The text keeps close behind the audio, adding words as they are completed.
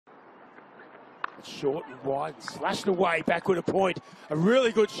Short and wide, slashed away, backward a point. A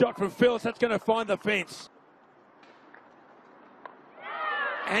really good shot from Phillips. That's going to find the fence.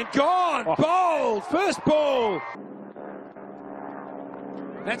 And gone, bowled, first ball.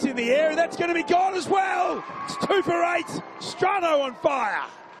 That's in the air, and that's going to be gone as well. It's 2 for 8. Strano on fire.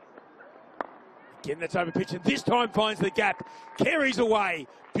 Again, that's over pitch, and this time finds the gap. Carries away.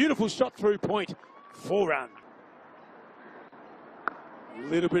 Beautiful shot through point. 4 run. A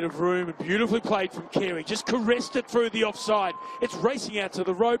little bit of room, and beautifully played from Carey. Just caressed it through the offside. It's racing out to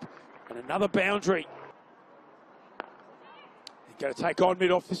the rope, and another boundary. They're going to take on mid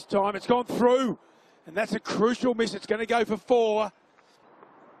off this time. It's gone through, and that's a crucial miss. It's going to go for 4.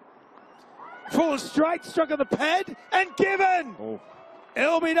 Full and straight, struck on the pad, and given.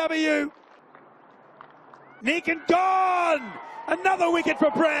 LBW. Nick and gone. Another wicket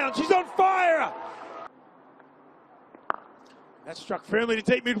for Brown. She's on fire. That struck firmly to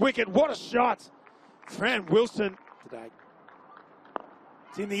deep mid-wicket. What a shot. Fran Wilson today.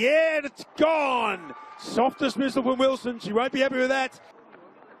 It's in the air and it's gone. Soft dismissal from Wilson. She won't be happy with that.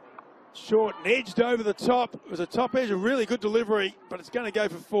 Short and edged over the top. It was a top edge, a really good delivery, but it's going to go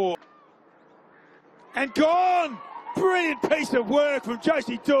for 4. And gone. Brilliant piece of work from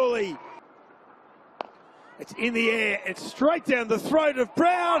Josie Dooley. It's in the air. It's straight down the throat of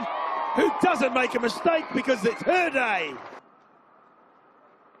Brown, who doesn't make a mistake because it's her day.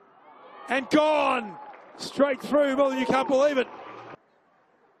 And gone. Straight through. Well, you can't believe it.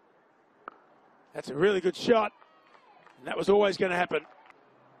 That's a really good shot. And that was always going to happen.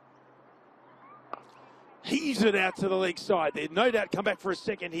 Heaves it out to the leg side. They'd no doubt come back for a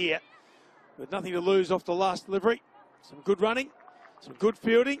second here. With nothing to lose off the last delivery. Some good running. Some good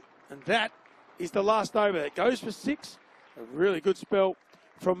fielding. And that is the last over. It goes for 6. A really good spell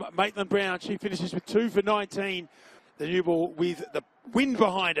from Maitland Brown. She finishes with 2 for 19. The new ball with the wind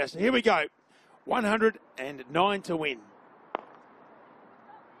behind us. Here we go. 109 to win.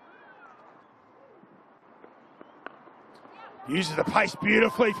 Uses the pace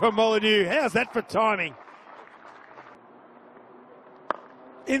beautifully from Molineux. How's that for timing?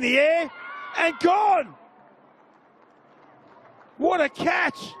 In the air and gone. What a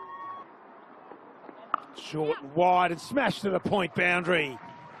catch. Short and wide and smashed to the point boundary.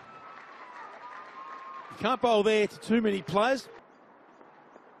 You can't bowl there to too many players.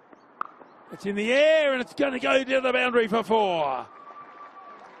 It's in the air and it's going to go down the boundary for 4.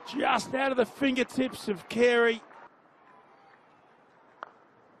 Just out of the fingertips of Carey.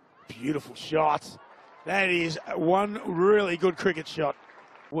 Beautiful shot. That is one really good cricket shot.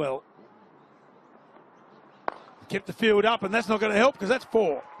 Well, kept the field up, and that's not going to help because that's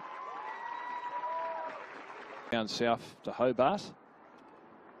 4. Down south to Hobart.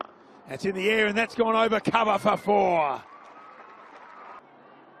 That's in the air, and that's gone over cover for 4.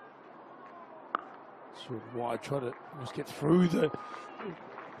 Short and wide, trying to almost get through the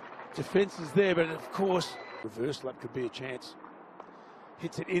defences there, but of course, reverse lap could be a chance.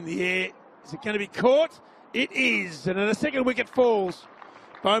 Hits it in the air. Is it going to be caught? It is, and then a second wicket falls.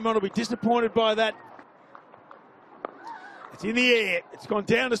 Beaumont will be disappointed by that. It's in the air. It's gone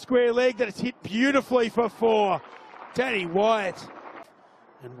down to square leg. That it's hit beautifully for 4. Danny Wyatt.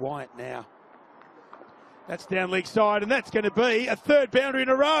 And Wyatt now. That's down leg side, and that's going to be a 3rd boundary in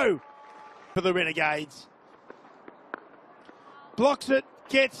a row for the Renegades. Blocks it,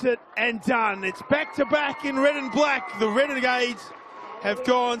 gets it, and done. It's back-to-back in red and black. The Renegades have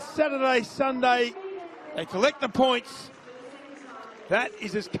gone Saturday, Sunday. They collect the points. That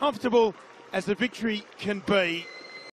is as comfortable as the victory can be.